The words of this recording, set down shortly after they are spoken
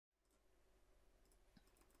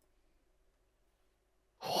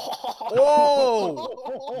Oh!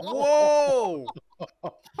 Whoa!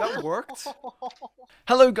 That worked?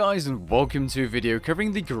 Hello guys and welcome to a video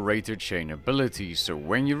covering the Greater Chain ability. So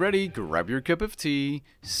when you're ready, grab your cup of tea,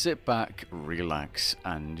 sit back, relax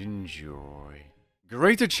and enjoy.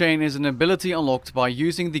 Greater Chain is an ability unlocked by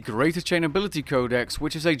using the Greater Chain ability codex,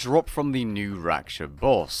 which is a drop from the new Raksha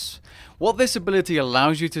boss. What this ability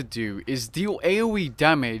allows you to do is deal AoE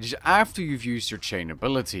damage after you've used your chain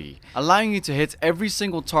ability, allowing you to hit every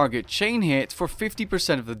single target chain hit for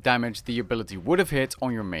 50% of the damage the ability would have hit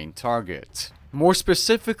on your main target. More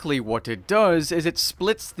specifically, what it does is it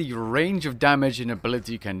splits the range of damage an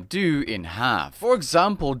ability can do in half. For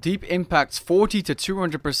example, Deep Impact's 40 to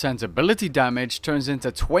 200% ability damage turns into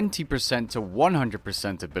 20% to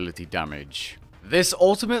 100% ability damage. This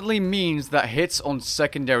ultimately means that hits on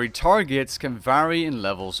secondary targets can vary in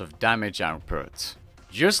levels of damage output.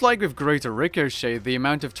 Just like with Greater Ricochet, the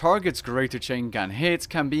amount of targets Greater Chain can hit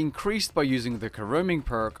can be increased by using the Corroming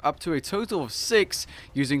perk up to a total of 6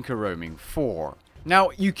 using Corroming 4.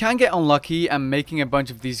 Now, you can get unlucky and making a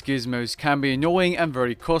bunch of these gizmos can be annoying and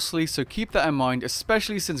very costly, so keep that in mind,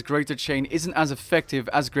 especially since Greater Chain isn't as effective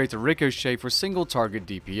as Greater Ricochet for single target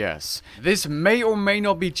DPS. This may or may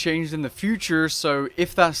not be changed in the future, so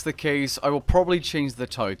if that's the case, I will probably change the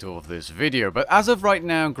title of this video, but as of right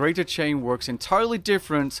now, Greater Chain works entirely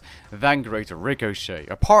different than Greater Ricochet,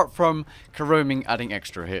 apart from Corroming adding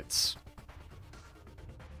extra hits.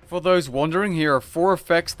 For those wondering, here are 4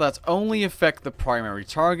 effects that only affect the primary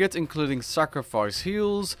target, including Sacrifice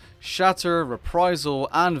Heals, Shatter, Reprisal,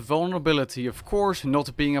 and Vulnerability, of course,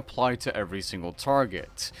 not being applied to every single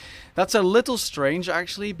target. That's a little strange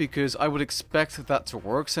actually, because I would expect that to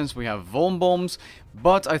work since we have Vuln Bombs,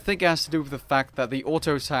 but I think it has to do with the fact that the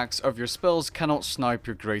auto attacks of your spells cannot snipe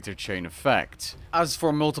your Greater Chain effect. As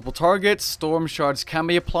for multiple targets, Storm Shards can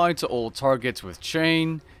be applied to all targets with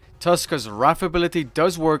Chain. Tuska's Wrath ability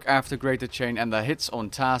does work after Greater Chain, and the hits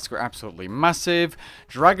on task are absolutely massive.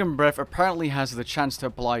 Dragon Breath apparently has the chance to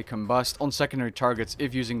apply Combust on secondary targets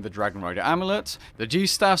if using the Dragon Rider Amulet. The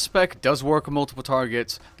G-Staff spec does work on multiple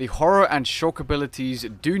targets. The Horror and Shock abilities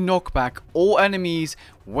do knock back all enemies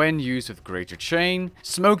when used with Greater Chain.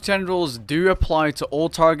 Smoke Tendrils do apply to all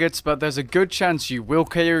targets, but there's a good chance you will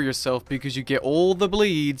KO yourself because you get all the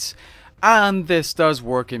bleeds. And this does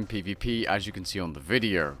work in PvP, as you can see on the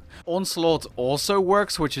video. Onslaught also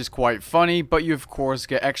works, which is quite funny, but you of course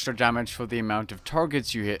get extra damage for the amount of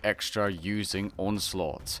targets you hit extra using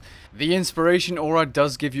Onslaught. The Inspiration Aura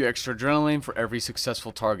does give you extra adrenaline for every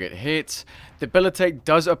successful target hit. Debilitate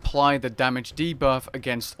does apply the damage debuff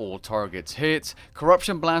against all targets hit.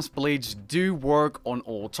 Corruption Blast Blades do work on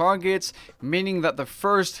all targets, meaning that the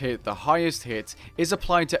first hit, the highest hit, is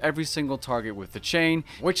applied to every single target with the chain,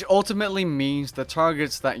 which ultimately means the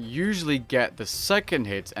targets that usually get the second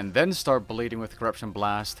hit and then start bleeding with Corruption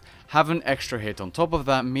Blast have an extra hit on top of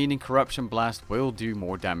that, meaning Corruption Blast will do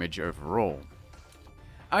more damage overall.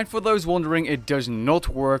 And for those wondering, it does not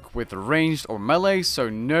work with ranged or melee, so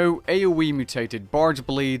no AoE mutated barge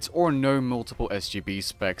bleeds or no multiple SGB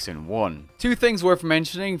specs in one. 2 things worth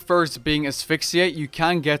mentioning, first being Asphyxiate, you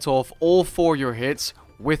can get off all 4 your hits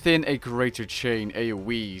within a Greater Chain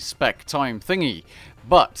AoE spec time thingy.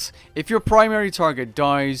 But if your primary target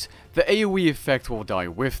dies, the AoE effect will die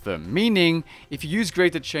with them, meaning if you use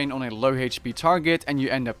Greater Chain on a low HP target and you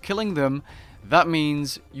end up killing them, that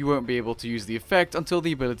means you won't be able to use the effect until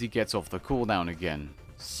the ability gets off the cooldown again.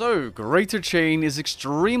 So, Greater Chain is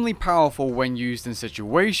extremely powerful when used in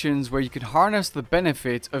situations where you can harness the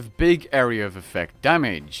benefit of big area of effect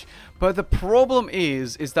damage. But the problem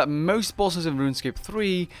is that most bosses in Runescape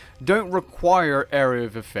 3 don't require area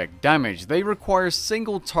of effect damage, they require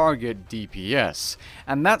single target DPS,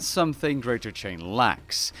 and that's something Greater Chain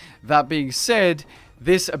lacks. That being said,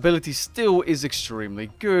 this ability still is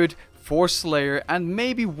extremely good for Slayer and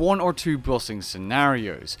maybe 1 or 2 bossing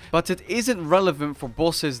scenarios, but it isn't relevant for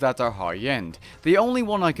bosses that are high end. The only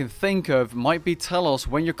one I can think of might be Telos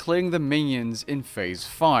when you're clearing the minions in phase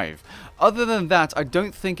 5. Other than that, I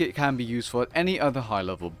don't think it can be useful at any other high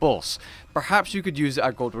level boss. Perhaps you could use it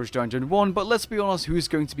at Gold Rush Dungeon 1, but let's be honest, who's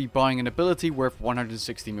going to be buying an ability worth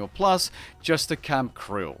 160 mil plus just to camp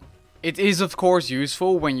Krill? It is of course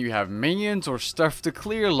useful when you have minions or stuff to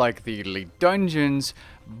clear like the elite dungeons,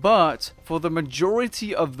 But for the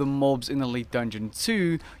majority of the mobs in Elite Dungeon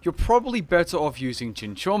 2, you're probably better off using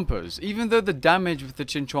Chinchompas. Even though the damage with the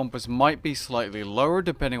Chinchompas might be slightly lower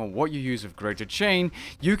depending on what you use with Greater Chain,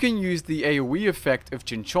 you can use the AoE effect of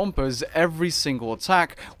Chinchompas every single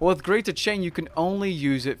attack, while with Greater Chain you can only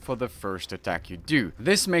use it for the first attack you do.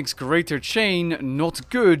 This makes Greater Chain not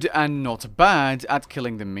good and not bad at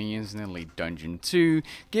killing the minions in Elite Dungeon 2,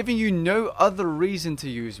 giving you no other reason to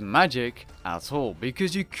use magic at all,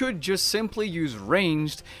 because you could just simply use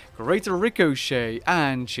ranged, Greater Ricochet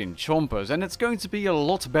and Chinchompas, and it's going to be a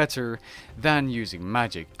lot better than using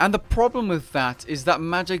magic. And the problem with that is that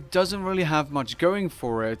magic doesn't really have much going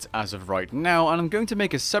for it as of right now, and I'm going to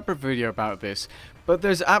make a separate video about this, but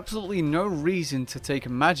there's absolutely no reason to take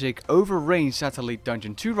magic over ranged at Elite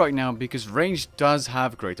Dungeon 2 right now, because ranged does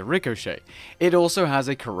have Greater Ricochet. It also has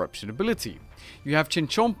a corruption ability. You have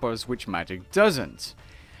Chinchompas, which magic doesn't.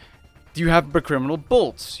 You have the Criminal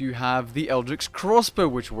Bolts, you have the Eldritch Crossbow,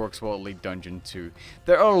 which works well at Elite Dungeon 2.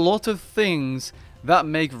 There are a lot of things that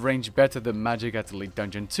make range better than magic at Elite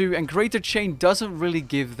Dungeon 2, and Greater Chain doesn't really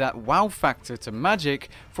give that wow factor to magic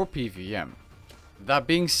for PvM. That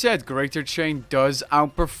being said, Greater Chain does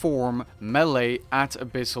outperform melee at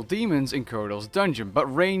Abyssal Demons in Corridor's Dungeon,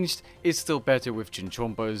 but ranged is still better with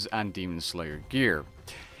Chinchompas and Demon Slayer gear.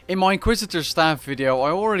 In my Inquisitor staff video, I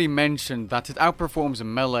already mentioned that it outperforms a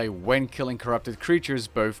melee when killing corrupted creatures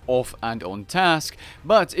both off and on task,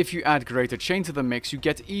 but if you add Greater Chain to the mix, you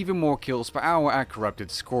get even more kills per hour at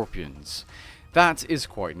corrupted scorpions. That is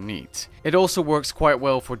quite neat. It also works quite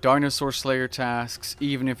well for Dinosaur Slayer tasks,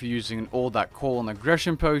 even if you're using all that call and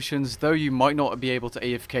aggression potions, though you might not be able to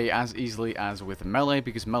AFK as easily as with melee,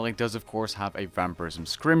 because melee does of course have a Vampirism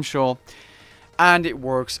Scrimshaw. And it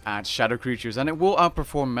works at shadow creatures, and it will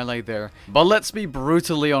outperform melee there. But let's be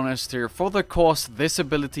brutally honest here, for the cost, this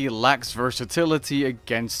ability lacks versatility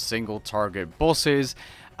against single target bosses,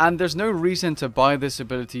 and there's no reason to buy this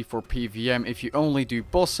ability for PvM if you only do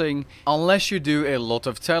bossing, unless you do a lot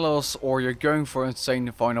of Telos, or you're going for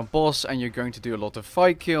insane final boss and you're going to do a lot of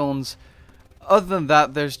fight kilns. Other than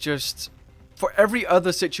that, there's just... for every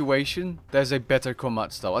other situation, there's a better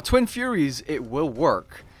combat style. At Twin Furies, it will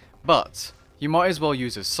work, but you might as well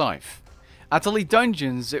use a Scythe. At Elite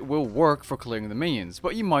Dungeons, it will work for clearing the minions,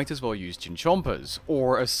 but you might as well use Chinchompas,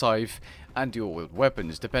 or a Scythe and dual wield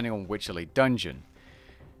weapons, depending on which Elite Dungeon.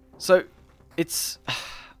 So, it's...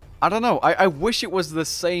 I don't know, I wish it was the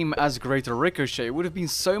same as Greater Ricochet. It would have been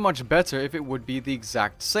so much better if it would be the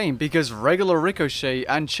exact same, because regular Ricochet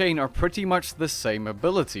and Chain are pretty much the same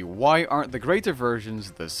ability. Why aren't the Greater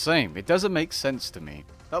versions the same? It doesn't make sense to me.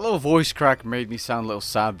 That little voice crack made me sound a little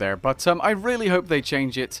sad there, but I really hope they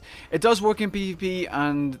change it. It does work in PvP,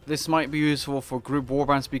 and this might be useful for group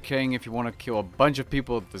warbands PKing if you want to kill a bunch of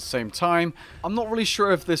people at the same time. I'm not really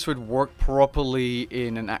sure if this would work properly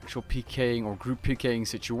in an actual PKing or group PKing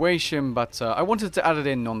situation, but I wanted to add it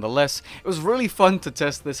in nonetheless. It was really fun to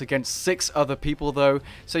test this against 6 other people though,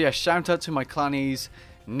 so yeah, shout out to my clannies,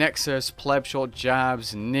 Nexus, Plebshot,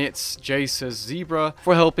 Jabs, Nits, Jasus, Zebra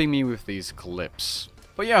for helping me with these clips.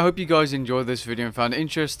 But yeah, I hope you guys enjoyed this video and found it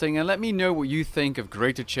interesting, and let me know what you think of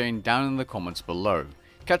Greater Chain down in the comments below.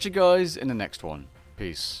 Catch you guys in the next one.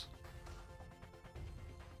 Peace.